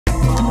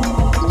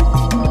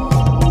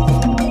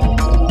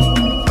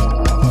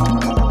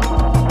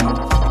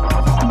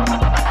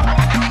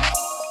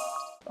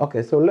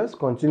Okay, so let's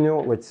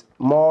continue with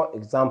more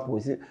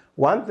examples.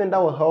 One thing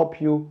that will help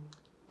you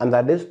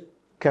under this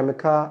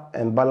chemical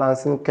and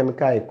balancing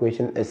chemical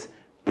equation is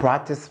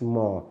practice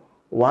more.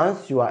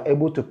 Once you are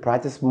able to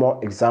practice more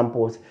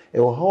examples, it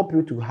will help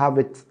you to have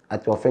it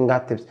at your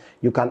fingertips.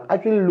 You can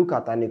actually look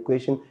at an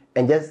equation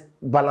and just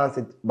balance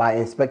it by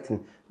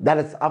inspecting. That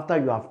is after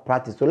you have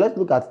practiced. So let's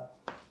look at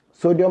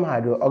sodium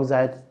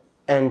hydroxide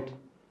and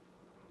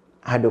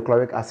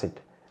hydrochloric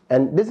acid.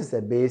 And this is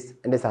a base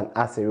and this is an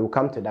acid. We'll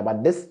come to that.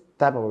 But this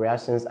type of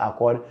reactions are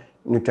called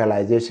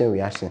neutralization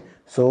reaction.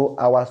 So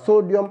our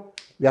sodium,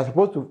 we are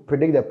supposed to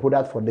predict the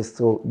product for this.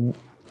 So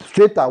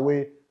straight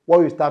away, what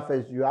you start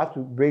first, you have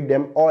to break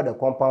them, all the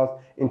compounds,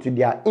 into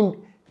their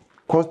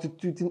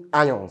constituting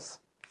ions.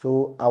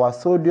 So our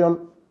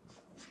sodium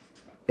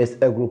is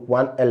a group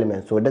 1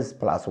 element. So this is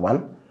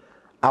 +1.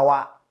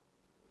 Our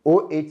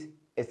OH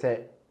is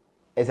a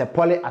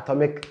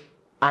polyatomic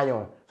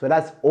ion. So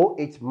that's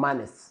OH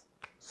minus.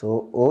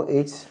 So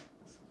OH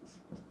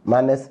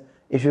minus.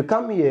 If you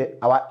come here,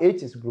 our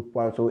H is group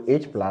 1, so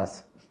H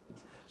plus.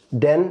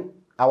 Then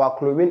our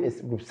chlorine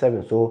is group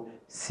 7, so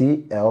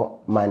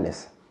Cl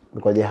minus,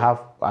 because they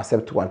have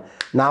accept 1.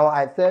 Now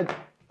I said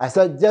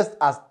just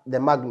as the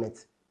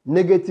magnet,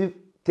 negative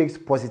takes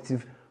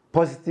positive,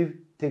 positive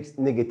takes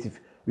negative.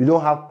 You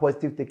don't have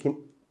positive taking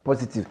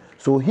positive.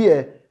 So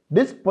here,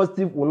 this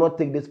positive will not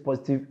take this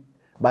positive,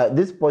 but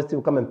this positive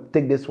will come and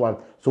take this one.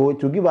 So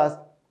it will give us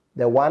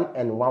the 1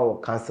 and 1 will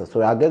cancel. So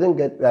we are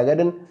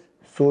getting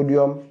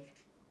sodium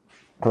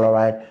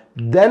chloride.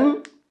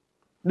 Then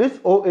this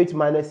OH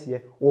minus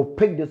here will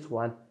pick this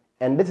one,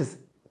 and this is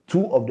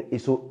 2 of the,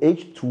 so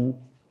H2O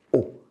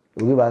will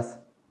give us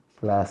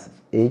plus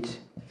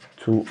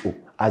H2O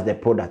as the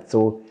product.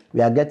 So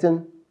we are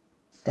getting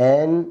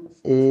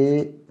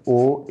NaOH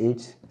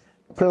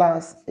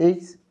plus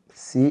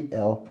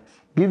HCl,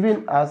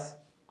 giving us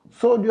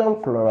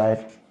sodium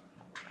chloride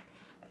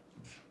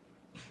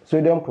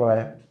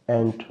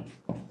and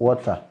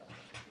water.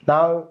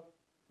 Now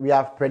we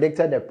have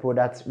predicted the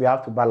product, we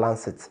have to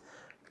balance it.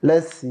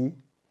 Let's see.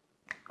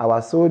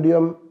 Our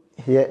sodium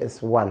here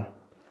is 1.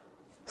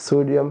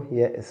 Sodium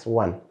here is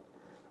 1.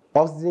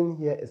 Oxygen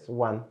here is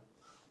 1.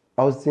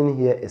 Oxygen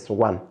here is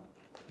 1.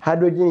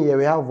 Hydrogen here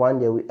we have 1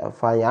 here, we are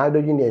fine.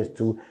 Hydrogen here is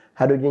 2.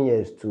 Hydrogen here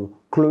is 2.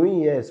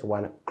 Chlorine here is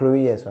 1.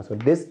 Chlorine here is 1. So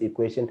this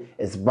equation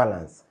is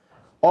balanced.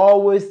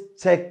 Always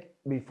check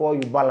before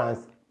you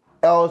balance,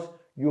 else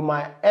you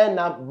might end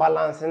up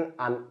balancing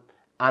an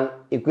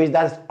equation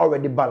that is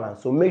already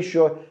balanced. So make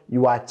sure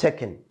you are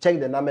checking. Check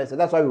the numbers. So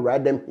that's why we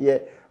write them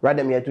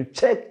here to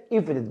check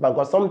if it is balanced.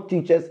 Because some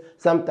teachers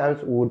sometimes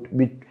would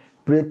be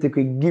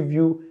practically give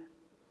you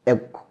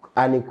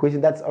an equation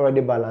that's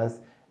already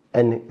balanced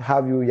and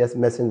have you just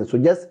messing it. So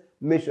just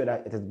make sure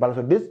that it is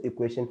balanced. So this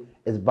equation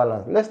is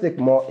balanced. Let's take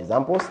more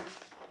examples.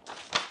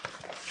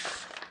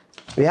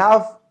 We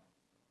have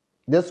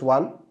this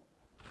one,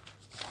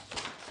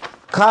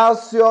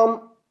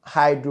 calcium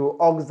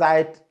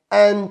hydroxide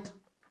and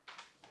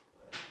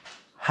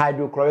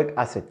hydrochloric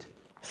acid.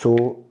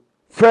 So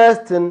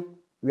first thing,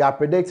 we are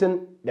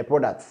predicting the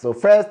products. So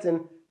first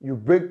thing, you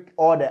break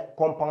all the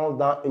compounds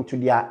down into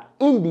their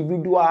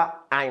individual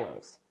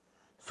ions.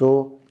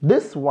 So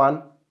this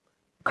one,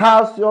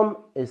 calcium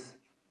is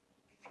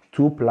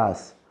 2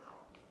 plus.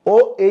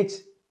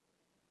 OH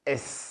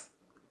is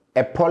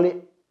a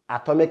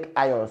polyatomic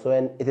ion, so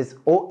and it is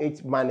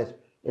OH minus.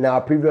 In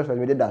our previous one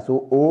we did that,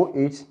 so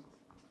OH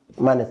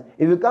minus.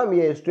 If you come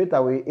here straight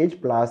away,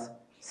 H plus,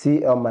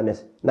 Cl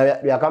minus. Now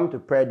we are coming to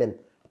pair them.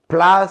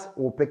 Plus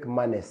will pick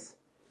minus.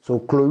 So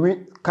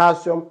chlorine,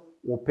 calcium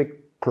will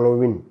pick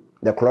chlorine,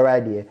 the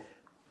chloride here.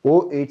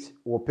 OH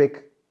will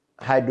pick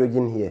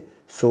hydrogen here.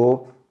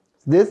 So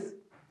this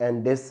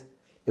and this,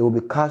 it will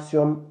be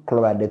calcium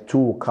chloride. The 2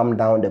 will come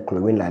down the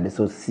chlorine like this.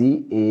 So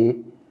Ca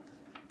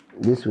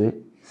this way,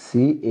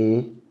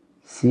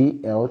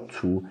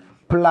 CaCl2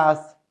 plus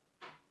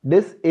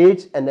this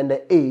H and then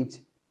the H,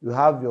 you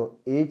have your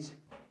H2O.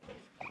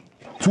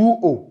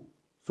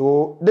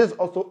 So this is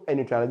also a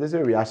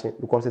neutralization reaction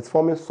because it's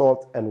forming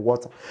salt and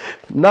water.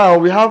 Now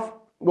we have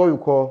what we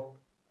call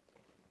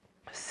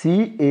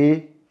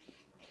CaOH.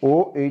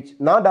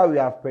 Now that we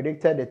have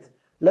predicted it,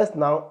 let's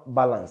now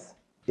balance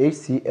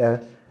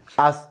HCl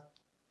as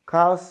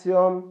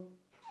calcium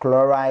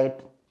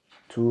chloride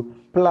 2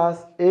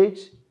 plus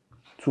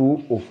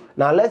H2O.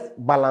 Now let's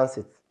balance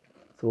it.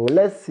 So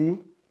let's see.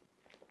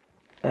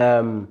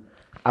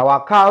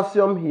 Our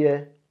calcium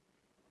here,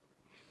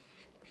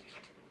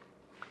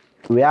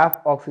 we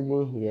have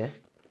oxygen here,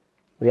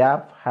 we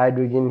have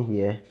hydrogen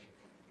here,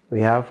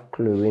 we have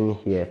chlorine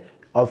here.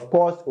 Of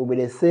course, it will be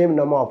the same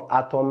number of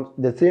atoms,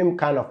 the same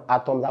kind of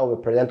atoms that will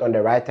present on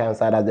the right hand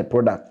side as the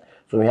product.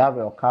 So we have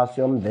your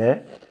calcium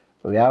there,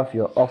 we have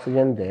your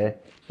oxygen there,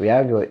 we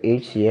have your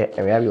H here,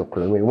 and we have your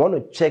chlorine. We want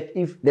to check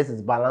if this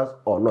is balanced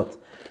or not.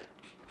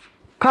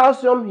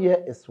 Calcium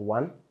here is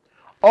 1,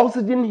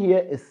 oxygen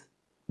here is,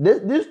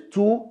 these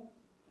 2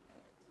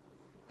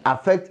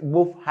 affect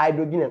both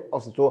hydrogen and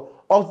oxygen. So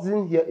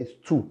oxygen here is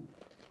 2.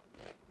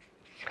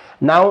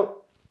 Now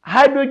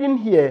hydrogen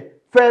here,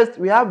 first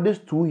we have this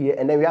 2 here,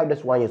 and then we have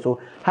this 1 here. So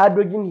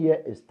hydrogen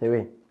here is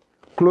 3.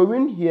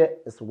 Chlorine here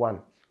is 1.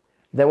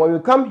 Then when we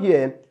come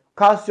here,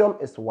 calcium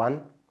is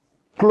 1.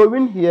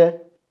 Chlorine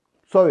here,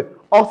 sorry,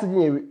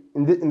 oxygen here,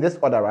 in this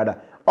order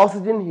rather.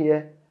 Oxygen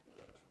here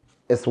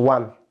is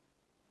 1.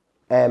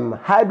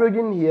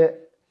 Hydrogen here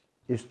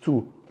is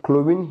 2.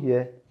 Chlorine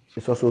here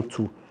is also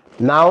 2.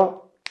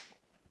 Now,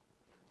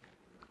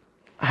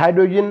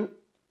 hydrogen,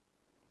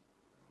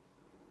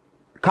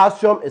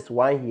 calcium is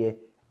 1 here.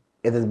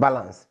 It is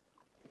balanced.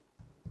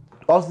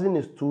 Oxygen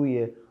is 2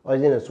 here.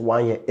 Oxygen is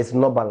 1 here. It's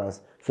not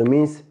balanced. So it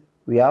means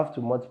we have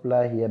to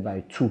multiply here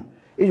by 2.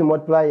 If you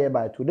multiply here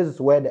by 2, this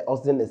is where the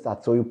oxygen is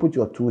at. So you put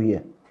your 2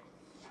 here.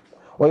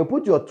 When you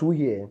put your 2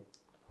 here,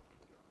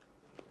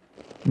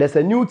 there's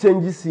a new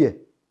changes here.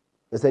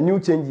 There's a new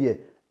change here.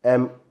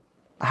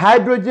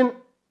 Hydrogen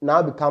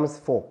now becomes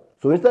 4.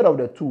 So instead of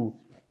the 2,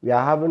 we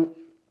are having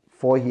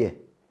 4 here.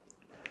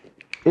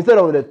 Instead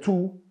of the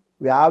 2,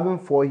 we are having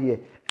 4 here.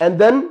 And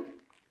then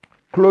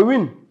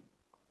chlorine,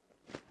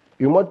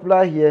 you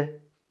multiply here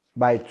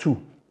by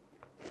 2.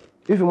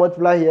 If you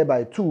multiply here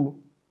by 2,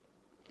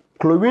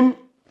 chlorine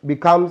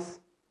becomes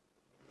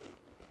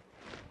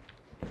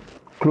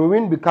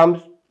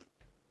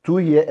 2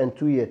 here and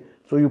 2 here.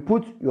 So you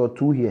put your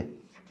 2 here.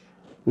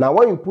 Now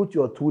when you put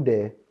your 2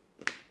 there,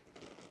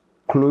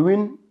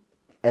 chlorine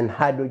and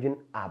hydrogen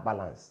are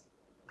balanced.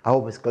 I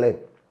hope it's clear.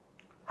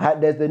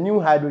 There's the new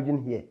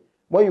hydrogen here.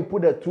 When you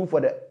put the 2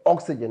 for the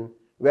oxygen,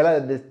 you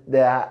realize that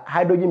the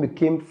hydrogen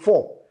became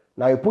 4.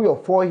 Now you put your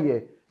 4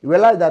 here, you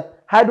realize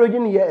that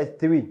hydrogen here is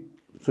 3.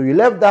 So you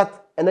left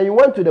that, and then you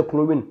went to the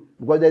chlorine,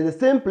 because there's the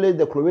same place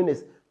the chlorine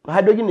is.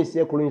 Hydrogen is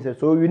here, chlorine is here.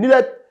 So you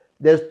needed,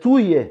 there's 2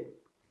 here,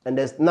 and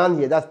there's none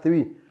here, that's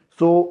 3.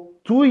 So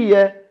 2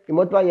 here, you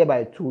multiply here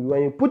by 2.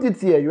 When you put it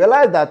here, you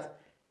realize that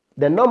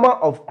the number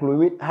of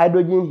chlorine,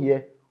 hydrogen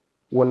here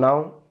will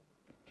now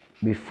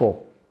be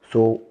 4.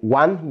 So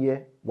 1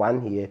 here,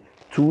 1 here,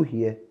 2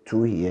 here,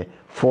 2 here,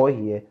 4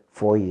 here,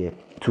 4 here,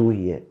 2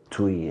 here,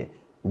 2 here.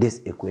 This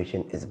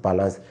equation is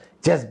balanced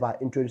just by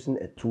introducing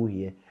a 2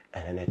 here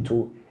and then a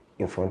 2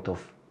 in front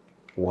of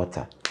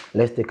water.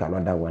 Let's take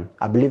another one.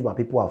 I believe my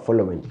people are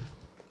following.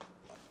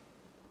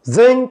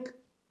 Zinc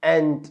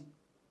and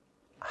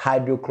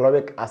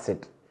hydrochloric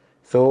acid.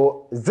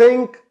 So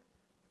zinc,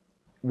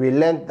 we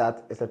learned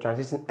that it's a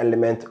transition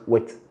element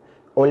with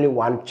only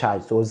 1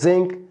 charge. So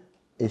zinc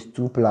is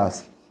 2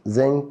 plus.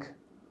 Zinc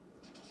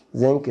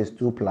is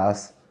 2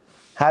 plus.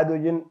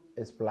 Hydrogen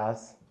is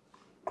plus.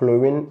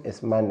 Chlorine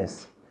is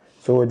minus.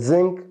 So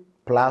zinc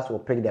plus will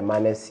pick the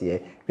minus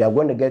here. We are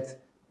going to get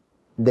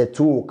the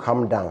 2 will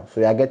come down.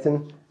 So we are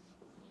getting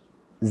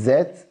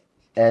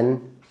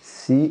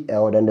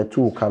ZnCl, then the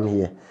 2 will come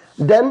here.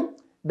 Then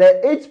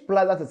the H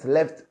plus that is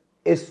left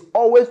is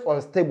always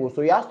unstable.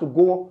 So you have to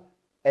go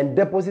and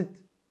deposit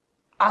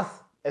as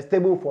a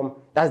stable form.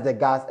 That's the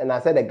gas. And I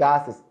said the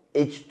gas is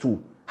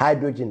H2,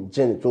 hydrogen,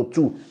 Gen. So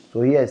 2.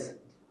 So here's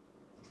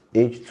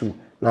H2.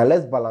 Now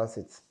let's balance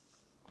it.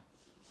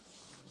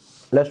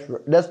 Let's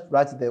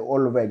write it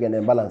all over again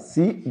and balance.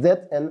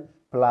 Zn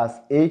plus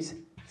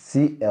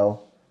HCl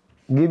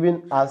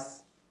giving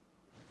us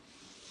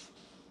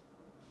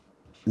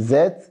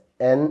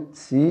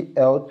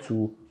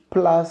ZnCl2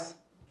 plus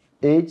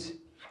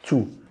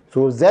H2.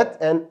 So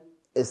Zn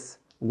is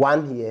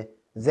 1 here,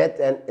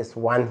 Zn is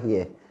 1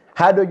 here.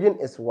 Hydrogen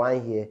is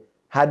 1 here,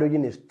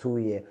 hydrogen is 2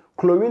 here.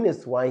 Chlorine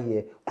is 1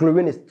 here,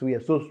 chlorine is 2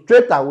 here. So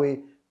straight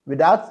away,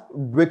 without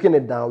breaking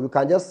it down, you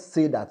can just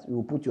say that you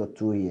will put your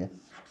 2 here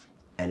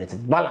and it is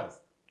balanced.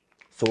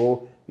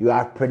 So you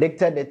have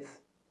predicted it,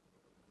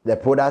 the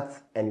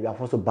product, and you have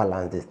also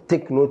balanced it.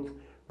 Take note,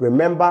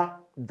 remember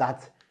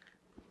that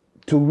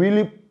to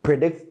really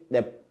predict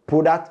the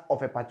product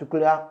of a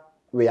particular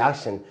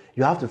reaction,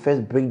 you have to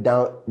first break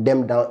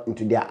them down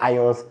into their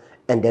ions,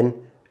 and then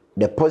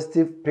the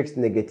positive picks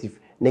negative,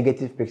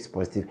 negative picks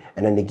positive,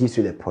 and then it gives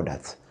you the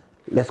product.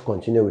 Let's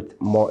continue with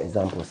more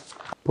examples.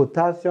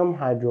 Potassium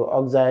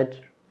hydroxide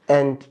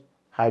and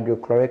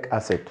hydrochloric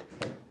acid.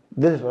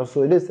 This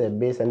is a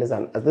base, and this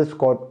is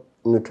called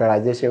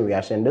neutralization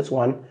reaction. This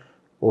one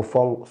will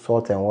form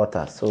salt and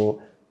water. So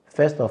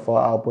first of all,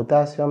 our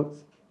potassium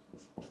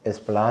is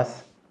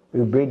plus.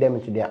 We break them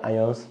into their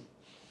ions.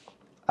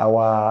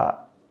 Our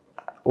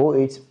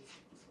OH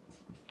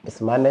is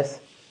minus.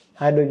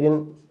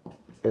 Hydrogen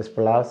is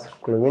plus.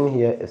 Chlorine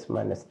here is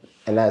minus.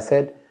 And I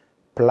said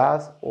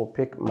plus will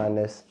pick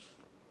minus,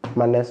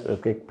 minus will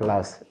pick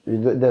plus.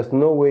 There's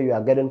no way you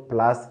are getting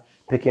plus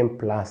picking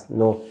plus.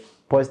 No.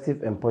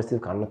 Positive and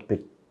positive cannot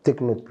pick.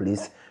 Take note,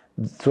 please.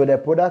 So the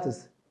product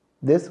is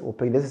this will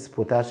pick. This is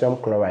potassium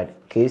chloride,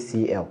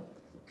 KCl,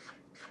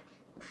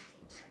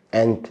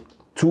 and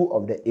 2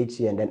 of the H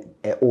here and then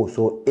a O.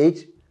 So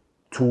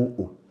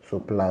H2O. So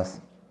plus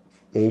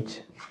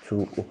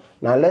H2O.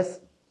 Now let's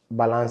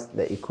balance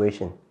the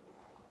equation.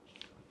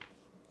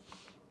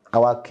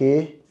 Our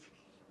K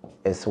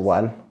is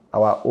 1.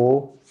 Our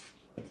O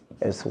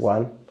is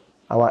 1.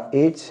 Our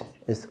H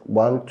is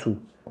 1,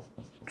 2.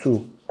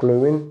 2.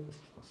 Chlorine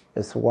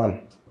is 1.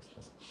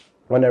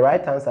 On the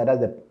right hand side, that's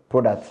the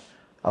product.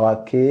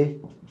 Our K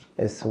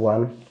is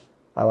 1,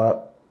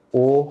 our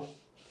O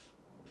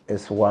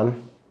is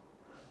 1,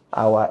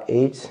 our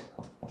H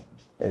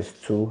is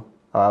 2,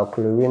 our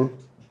chlorine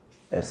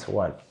is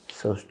 1.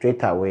 So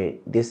straight away,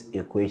 this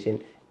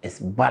equation is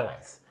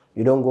balanced.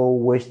 You don't go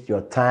waste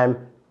your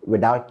time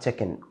without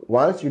checking.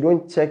 Once you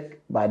don't check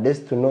by this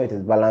to know it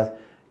is balanced,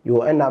 you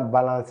will end up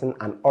balancing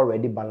an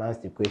already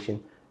balanced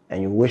equation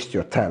and you waste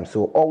your time.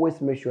 So always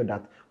make sure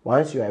that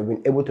once you have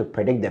been able to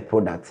predict the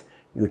product,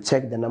 you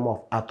check the number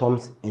of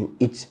atoms in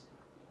each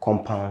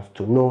compound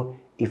to know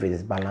if it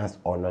is balanced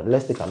or not.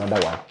 Let's take another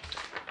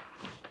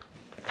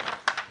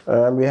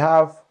one. We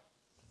have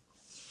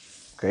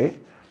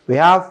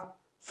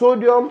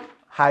sodium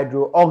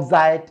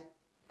hydroxide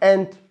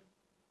and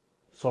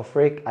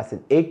sulfuric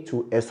acid,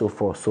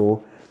 H2SO4.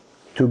 So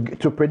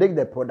to predict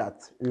the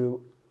product,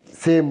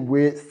 same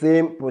way,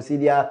 same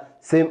procedure,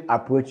 same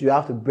approach. You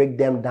have to break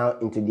them down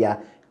into their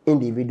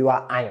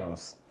individual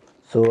ions.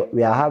 So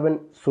we are having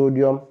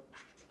sodium,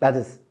 that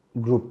is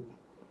group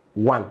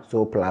 1,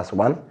 so plus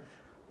 1.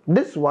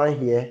 This one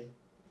here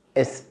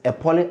is a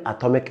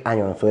polyatomic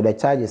ion, so the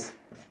charge is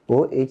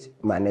OH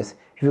minus.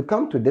 If you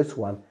come to this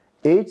one,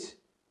 H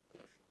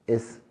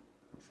is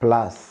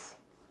plus,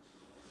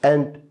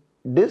 and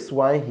this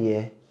one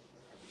here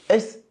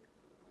is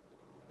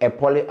a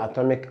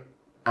polyatomic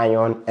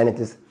ion, and it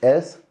is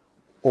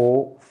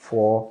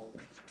SO4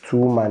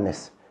 2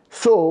 minus.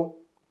 So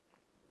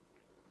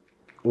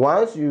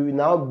once you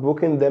now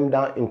broken them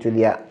down into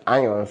their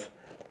ions,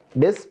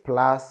 this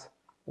plus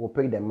will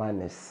pick the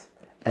minus,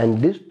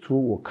 and this 2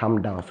 will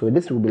come down. So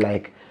this will be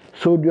like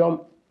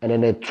sodium, and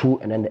then the 2,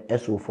 and then the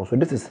SO4. So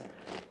this is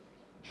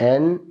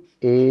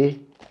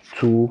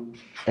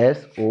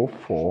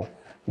Na2SO4.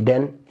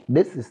 Then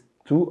this is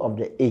 2 of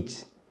the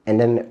H, and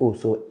then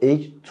also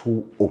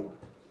H2O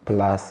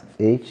plus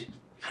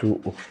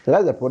H2O. So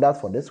that's the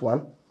product for this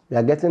one. We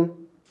are getting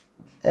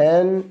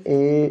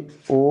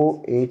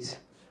NaOH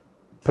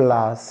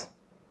plus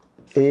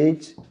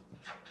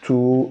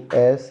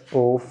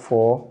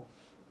H2SO4,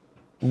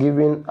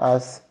 giving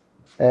us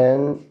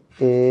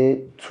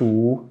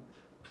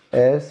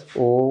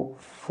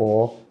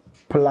Na2SO4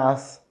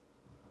 plus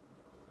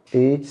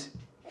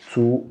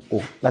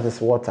H2O. That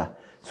is water.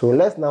 So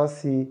let's now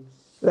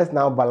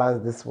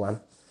balance this one.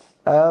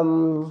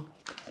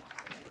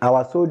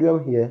 Our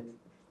sodium here,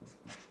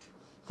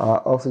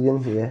 our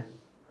oxygen here,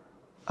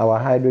 our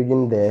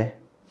hydrogen there,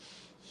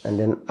 and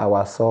then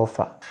our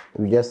sulfur.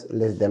 We just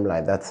list them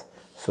like that.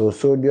 So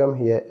sodium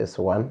here is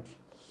 1.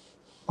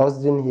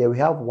 Oxygen here, we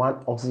have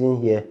 1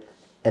 oxygen here,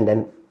 and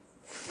then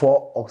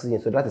 4 oxygen.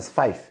 So that is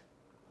 5.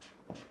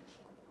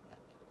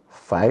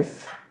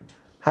 5.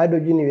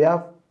 Hydrogen, we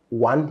have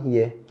 1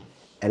 here,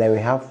 and then we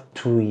have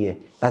 2 here.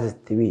 That is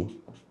 3.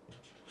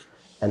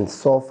 And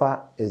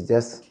sulfur is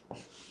just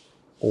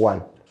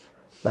 1.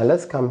 Now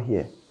let's come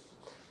here.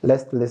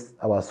 Let's list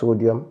our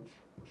sodium,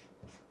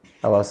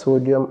 our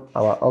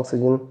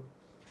oxygen,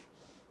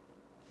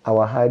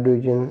 our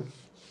hydrogen,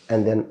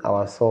 and then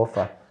our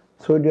sulfur.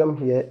 Sodium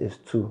here is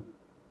 2.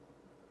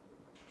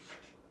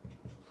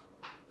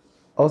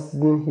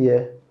 Oxygen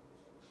here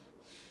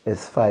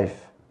is 5.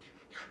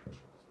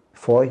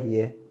 4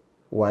 here,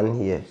 1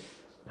 here.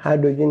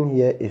 Hydrogen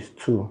here is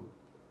 2.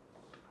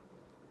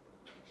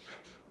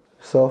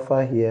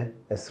 Sulfur here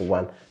is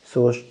 1.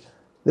 So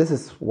this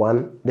is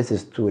 1, this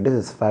is 2, this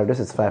is 5, this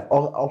is 5.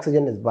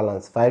 Oxygen is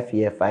balanced, 5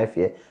 here, 5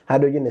 here.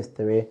 Hydrogen is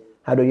 3,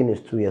 hydrogen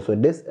is 2 here. So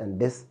this and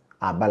this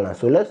are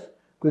balanced. So let's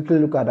quickly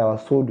look at our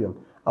sodium.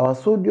 Our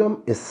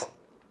sodium is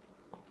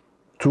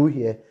 2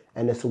 here,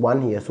 and it's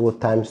 1 here, so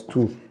times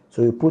 2.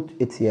 So you put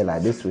it here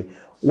like this way.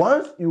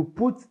 Once you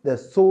put the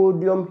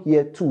sodium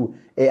here too,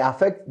 it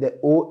affects the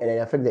O and it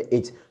affects the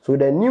H. So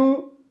the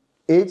new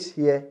H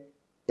here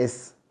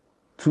is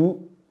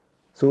 2.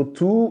 So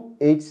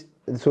 2H,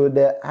 so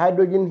the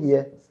hydrogen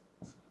here,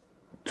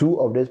 2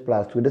 of this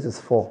plus 2, this is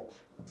 4.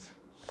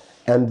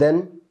 And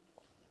then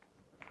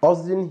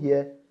oxygen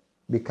here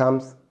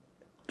becomes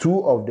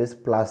 2 of this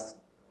plus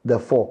the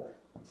 4,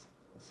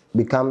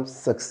 becomes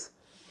 6.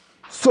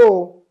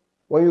 So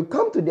when you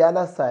come to the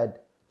other side,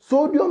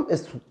 sodium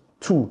is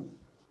 2.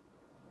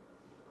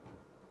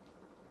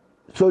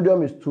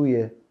 Sodium is 2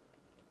 here.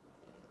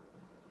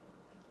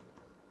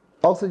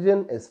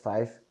 Oxygen is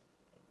 5.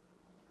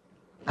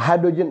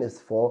 Hydrogen is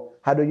 4.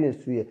 Hydrogen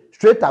is 2 here.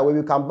 Straight away,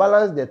 you can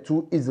balance the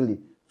 2 easily.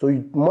 So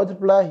you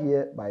multiply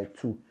here by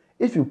 2.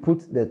 If you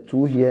put the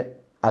 2 here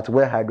at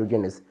where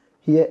hydrogen is,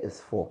 here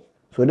is 4.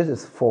 So this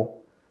is 4.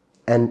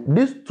 And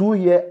this 2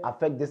 here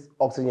affect this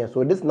oxygen.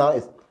 So this now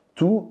is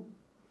 2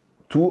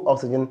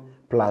 oxygen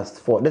plus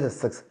 4. This is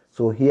 6.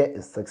 So here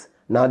is 6.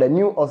 Now the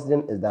new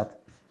oxygen is that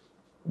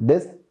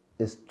this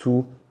is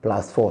 2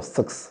 plus 4,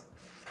 6.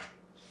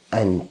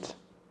 And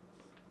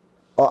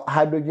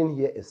hydrogen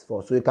here is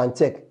 4. So you can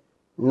check.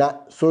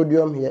 Now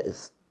sodium here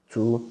is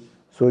 2.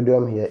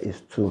 Sodium here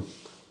is 2.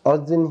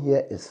 Oxygen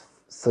here is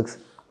 6.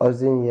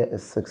 Oxygen here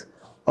is 6.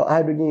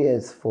 Hydrogen here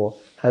is 4.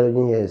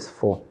 Hydrogen here is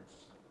 4.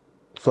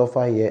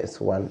 Sulfur here is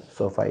 1.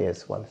 Sulfur here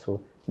is 1.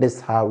 So This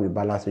is how we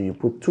balance it. You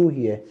put 2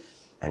 here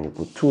and you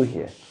put 2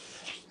 here.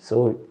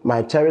 So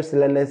my cherished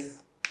learners,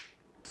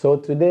 so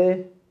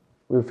today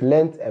we've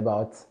learned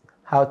about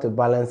how to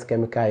balance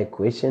chemical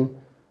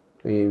equation.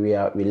 We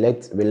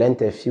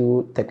learned a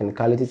few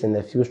technicalities and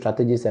a few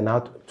strategies and how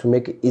to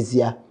make it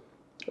easier.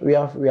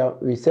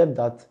 We said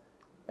that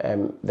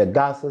the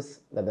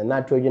gases, that the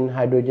nitrogen,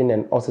 hydrogen,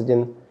 and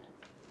oxygen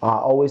are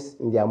always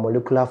in their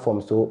molecular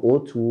form. So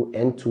O2,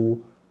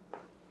 N2,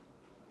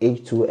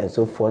 H2, and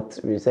so forth.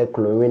 We said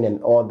chlorine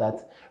and all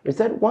that. We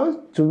said once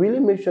to really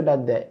make sure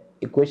that the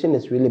equation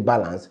is really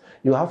balanced,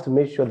 you have to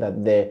make sure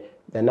that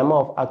the number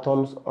of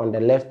atoms on the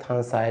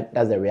left-hand side,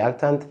 that's the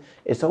reactant,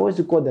 is always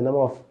equal to the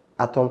number of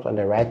atoms on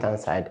the right-hand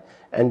side.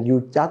 And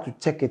you have to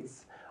check it.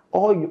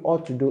 All you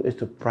ought to do is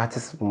to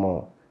practice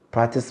more.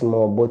 Practice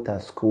more, both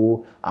at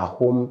school, at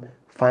home,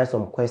 find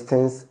some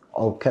questions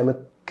on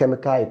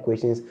chemical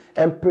equations.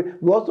 And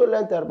we also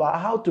learned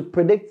about how to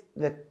predict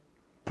the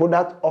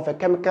product of a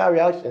chemical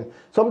reaction.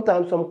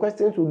 Sometimes some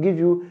questions will give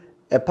you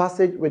a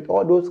passage with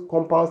all those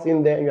compounds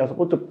in there, and you are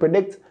supposed to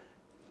predict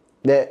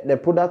the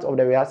product of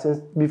the reactions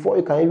before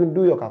you can even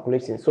do your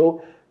calculation.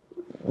 So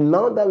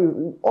now that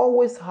we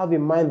always have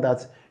in mind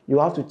that you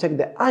have to check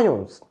the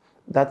ions,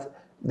 that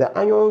the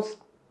ions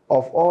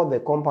of all the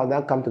compounds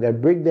that come together,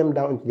 break them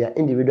down into their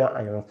individual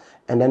ions,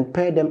 and then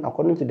pair them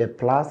according to the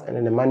plus and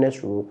then the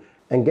minus rule,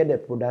 and get the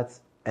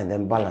products and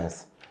then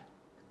balance.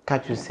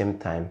 Catch you same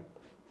time.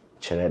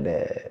 Chill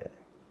there.